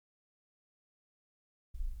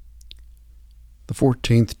the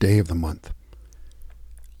 14th day of the month.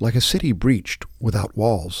 Like a city breached without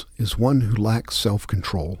walls is one who lacks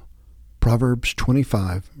self-control. Proverbs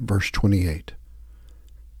 25, verse 28.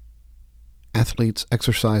 Athletes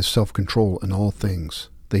exercise self-control in all things.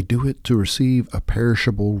 They do it to receive a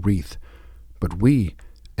perishable wreath, but we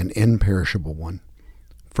an imperishable one.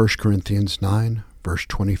 1 Corinthians 9, verse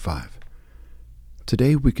 25.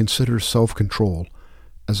 Today we consider self-control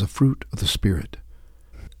as a fruit of the Spirit.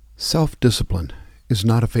 Self-discipline is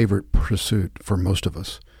not a favorite pursuit for most of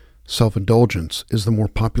us. Self-indulgence is the more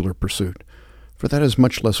popular pursuit, for that is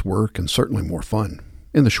much less work and certainly more fun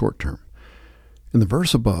in the short term. In the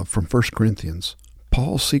verse above from 1 Corinthians,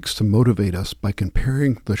 Paul seeks to motivate us by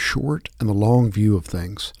comparing the short and the long view of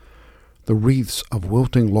things. The wreaths of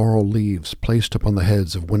wilting laurel leaves placed upon the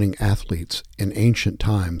heads of winning athletes in ancient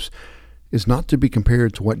times is not to be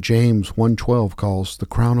compared to what James 1:12 calls the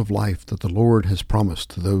crown of life that the Lord has promised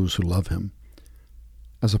to those who love him.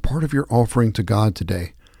 As a part of your offering to God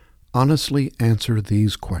today, honestly answer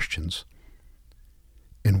these questions.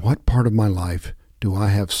 In what part of my life do I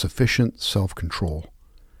have sufficient self-control?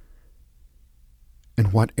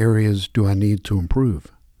 In what areas do I need to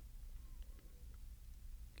improve?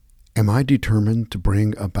 Am I determined to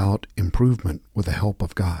bring about improvement with the help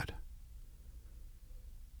of God?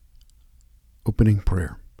 Opening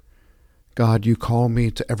prayer. God, you call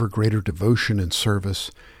me to ever greater devotion and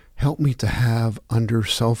service. Help me to have under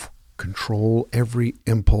self-control every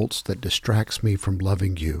impulse that distracts me from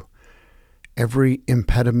loving you, every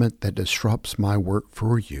impediment that disrupts my work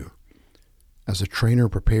for you. As a trainer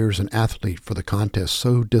prepares an athlete for the contest,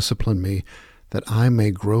 so discipline me that I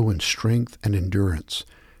may grow in strength and endurance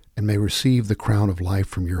and may receive the crown of life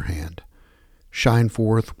from your hand. Shine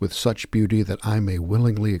forth with such beauty that I may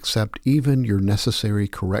willingly accept even your necessary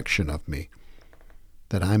correction of me,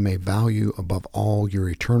 that I may value above all your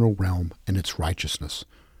eternal realm and its righteousness.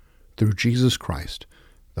 Through Jesus Christ,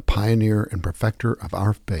 the pioneer and perfecter of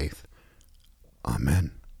our faith.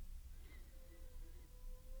 Amen.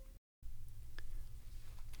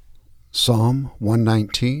 Psalm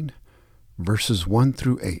 119, verses 1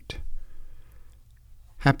 through 8.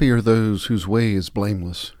 Happy are those whose way is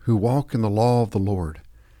blameless, who walk in the law of the Lord.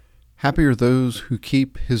 Happy are those who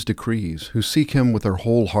keep his decrees, who seek him with their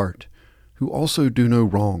whole heart, who also do no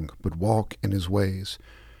wrong, but walk in his ways.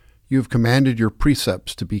 You have commanded your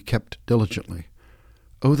precepts to be kept diligently.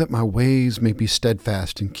 Oh, that my ways may be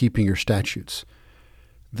steadfast in keeping your statutes.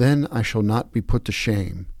 Then I shall not be put to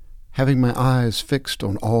shame, having my eyes fixed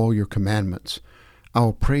on all your commandments. I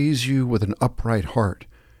will praise you with an upright heart.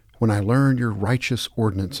 When I learn your righteous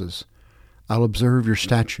ordinances, I'll observe your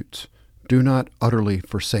statutes. Do not utterly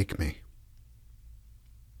forsake me.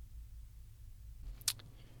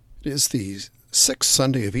 It is the 6th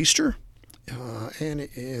Sunday of Easter,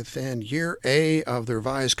 and year A of the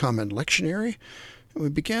Revised Common Lectionary. And we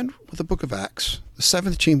begin with the book of Acts, the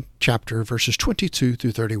 17th chapter, verses 22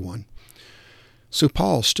 through 31. So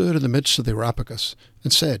Paul stood in the midst of the Areopagus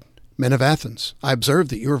and said, Men of Athens, I observe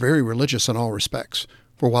that you are very religious in all respects.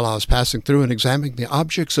 For while I was passing through and examining the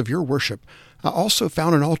objects of your worship, I also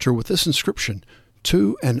found an altar with this inscription,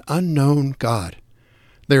 To an unknown God.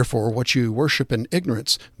 Therefore, what you worship in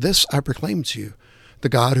ignorance, this I proclaim to you. The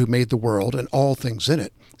God who made the world and all things in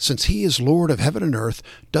it, since he is Lord of heaven and earth,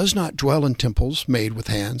 does not dwell in temples made with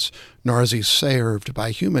hands, nor is he served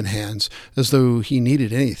by human hands as though he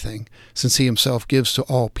needed anything, since he himself gives to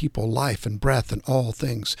all people life and breath and all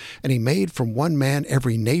things. And he made from one man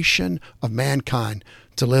every nation of mankind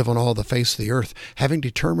to live on all the face of the earth, having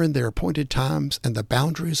determined their appointed times and the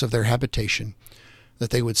boundaries of their habitation, that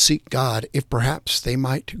they would seek God, if perhaps they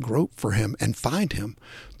might grope for him and find him,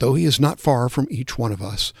 though he is not far from each one of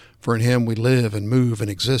us. For in him we live and move and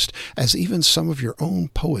exist, as even some of your own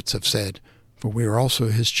poets have said, for we are also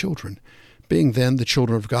his children. Being then the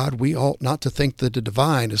children of God, we ought not to think that the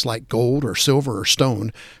divine is like gold or silver or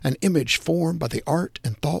stone, an image formed by the art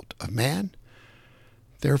and thought of man.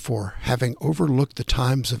 Therefore, having overlooked the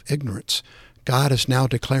times of ignorance, God is now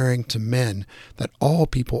declaring to men that all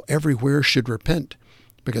people everywhere should repent,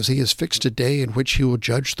 because he has fixed a day in which he will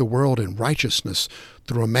judge the world in righteousness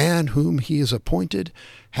through a man whom he has appointed,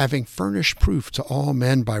 having furnished proof to all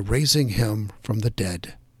men by raising him from the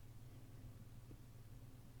dead.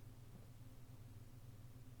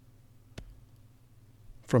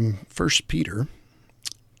 From 1 Peter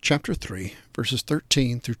chapter 3, verses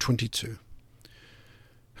 13 through 22.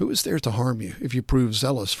 Who is there to harm you if you prove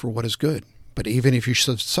zealous for what is good? But even if you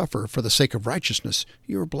should suffer for the sake of righteousness,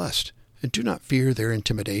 you are blessed. And do not fear their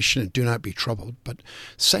intimidation, and do not be troubled, but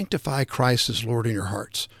sanctify Christ as Lord in your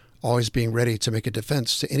hearts. always being ready to make a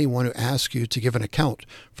defense to anyone who asks you to give an account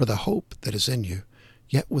for the hope that is in you,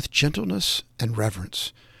 yet with gentleness and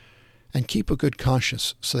reverence. And keep a good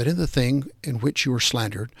conscience, so that in the thing in which you are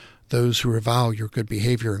slandered, those who revile your good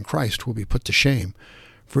behavior in Christ will be put to shame.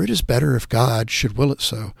 For it is better, if God should will it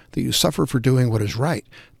so, that you suffer for doing what is right,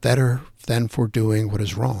 better than for doing what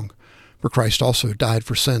is wrong. For Christ also died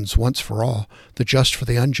for sins once for all, the just for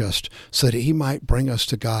the unjust, so that he might bring us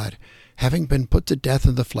to God, having been put to death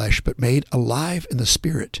in the flesh, but made alive in the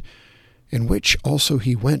Spirit, in which also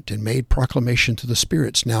he went and made proclamation to the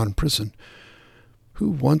spirits now in prison, who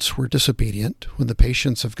once were disobedient, when the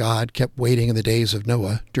patience of God kept waiting in the days of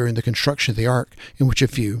Noah during the construction of the ark, in which a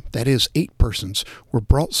few, that is, 8 persons, were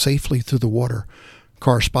brought safely through the water.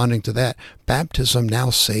 Corresponding to that, baptism now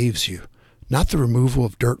saves you, not the removal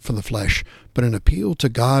of dirt from the flesh, but an appeal to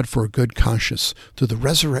God for a good conscience through the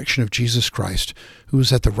resurrection of Jesus Christ, who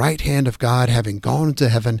is at the right hand of God, having gone into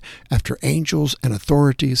heaven after angels and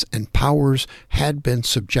authorities and powers had been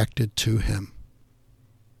subjected to him.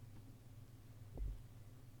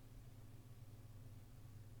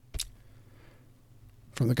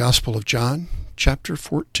 From the Gospel of John, chapter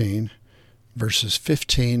 14, verses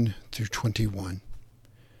 15 through 21.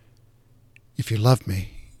 If you love me,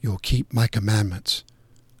 you will keep my commandments.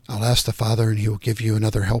 I'll ask the Father, and he will give you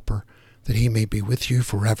another helper, that he may be with you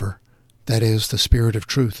forever. That is, the Spirit of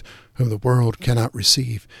truth, whom the world cannot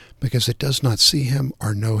receive, because it does not see him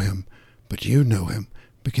or know him. But you know him,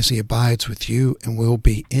 because he abides with you and will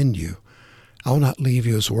be in you. I will not leave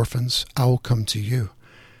you as orphans. I will come to you.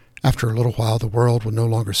 After a little while the world will no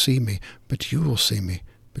longer see me, but you will see me.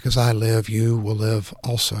 Because I live, you will live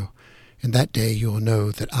also. In that day you will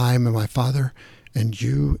know that I am in my Father, and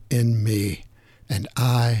you in me, and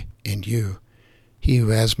I in you. He who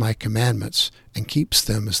has my commandments and keeps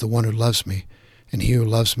them is the one who loves me, and he who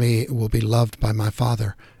loves me will be loved by my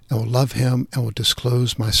Father, and will love him and will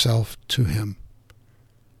disclose myself to him.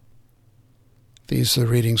 These are the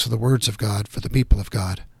readings of the words of God for the people of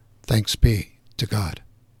God. Thanks be to God.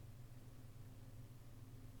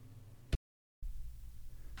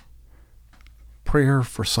 Prayer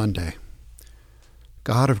for Sunday.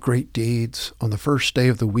 God of great deeds, on the first day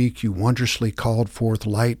of the week you wondrously called forth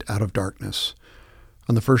light out of darkness.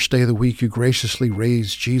 On the first day of the week you graciously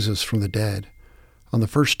raised Jesus from the dead. On the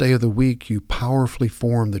first day of the week you powerfully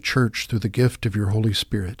formed the church through the gift of your Holy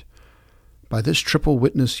Spirit. By this triple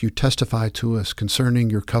witness you testify to us concerning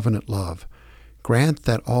your covenant love. Grant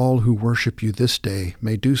that all who worship you this day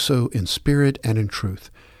may do so in spirit and in truth,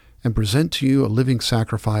 and present to you a living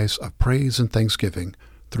sacrifice of praise and thanksgiving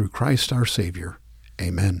through Christ our Savior.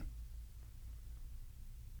 Amen.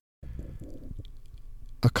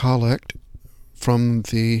 A collect from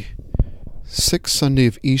the 6th Sunday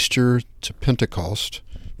of Easter to Pentecost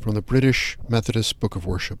from the British Methodist Book of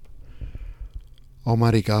Worship.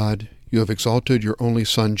 Almighty God, you have exalted your only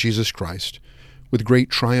Son, Jesus Christ. With great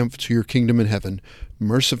triumph to your kingdom in heaven,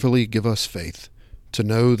 mercifully give us faith, to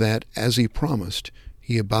know that, as he promised,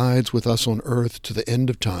 he abides with us on earth to the end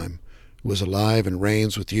of time, who is alive and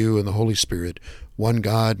reigns with you in the Holy Spirit, one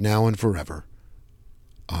God, now and forever.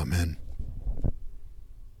 Amen.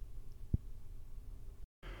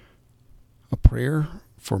 A prayer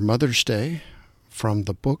for Mother's Day from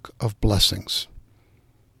the Book of Blessings.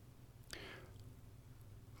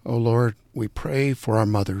 O Lord, we pray for our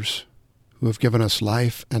mothers who have given us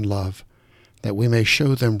life and love, that we may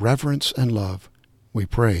show them reverence and love. We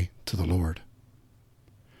pray to the Lord.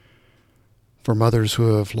 For mothers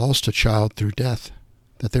who have lost a child through death,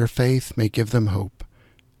 that their faith may give them hope,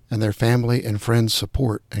 and their family and friends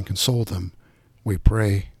support and console them, we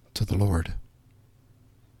pray to the Lord.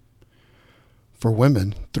 For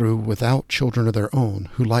women, without children of their own,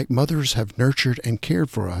 who like mothers have nurtured and cared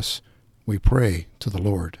for us, we pray to the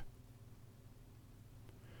Lord.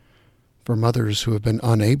 For mothers who have been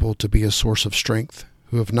unable to be a source of strength,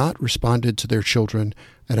 who have not responded to their children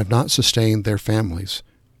and have not sustained their families,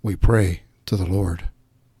 we pray to the Lord.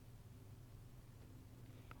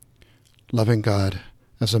 Loving God,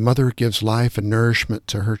 as a mother gives life and nourishment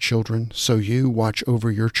to her children, so you watch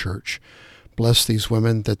over your church. Bless these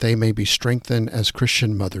women that they may be strengthened as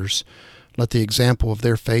Christian mothers. Let the example of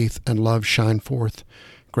their faith and love shine forth.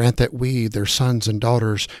 Grant that we, their sons and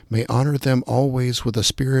daughters, may honor them always with a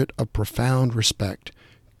spirit of profound respect.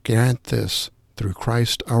 Grant this through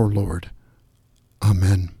Christ our Lord.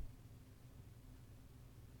 Amen.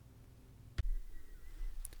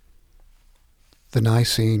 The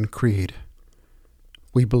Nicene Creed.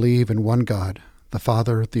 We believe in one God, the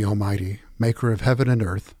Father, the Almighty, maker of heaven and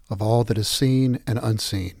earth, of all that is seen and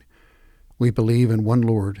unseen. We believe in one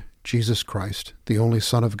Lord, Jesus Christ, the only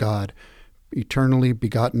Son of God, eternally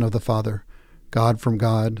begotten of the Father, God from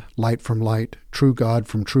God, light from light, true God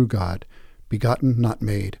from true God, begotten, not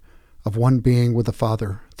made, of one being with the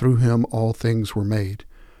Father. Through him all things were made.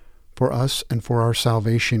 For us and for our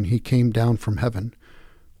salvation he came down from heaven,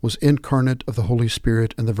 was incarnate of the Holy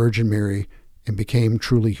Spirit and the Virgin Mary, and became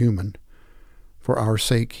truly human. For our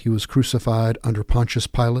sake he was crucified under Pontius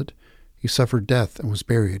Pilate. He suffered death and was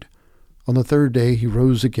buried. On the third day he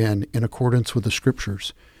rose again in accordance with the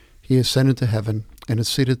Scriptures. He ascended to heaven and is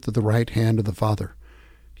seated at the right hand of the Father.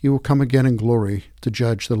 He will come again in glory to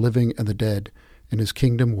judge the living and the dead, and his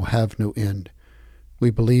kingdom will have no end. We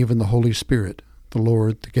believe in the Holy Spirit, the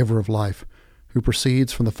Lord, the giver of life, who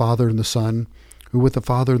proceeds from the Father and the Son, who with the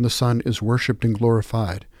Father and the Son is worshipped and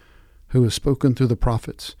glorified, who has spoken through the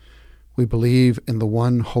prophets. We believe in the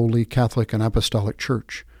one holy Catholic and Apostolic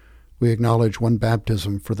Church. We acknowledge one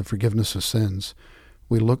baptism for the forgiveness of sins.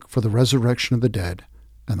 We look for the resurrection of the dead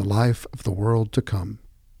and the life of the world to come.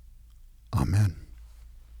 Amen.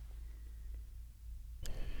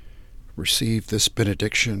 Receive this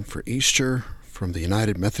benediction for Easter from the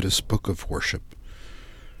United Methodist Book of Worship.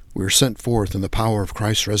 We are sent forth in the power of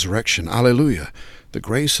Christ's resurrection. Alleluia! The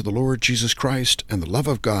grace of the Lord Jesus Christ and the love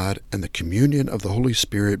of God and the communion of the Holy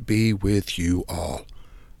Spirit be with you all.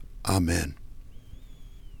 Amen.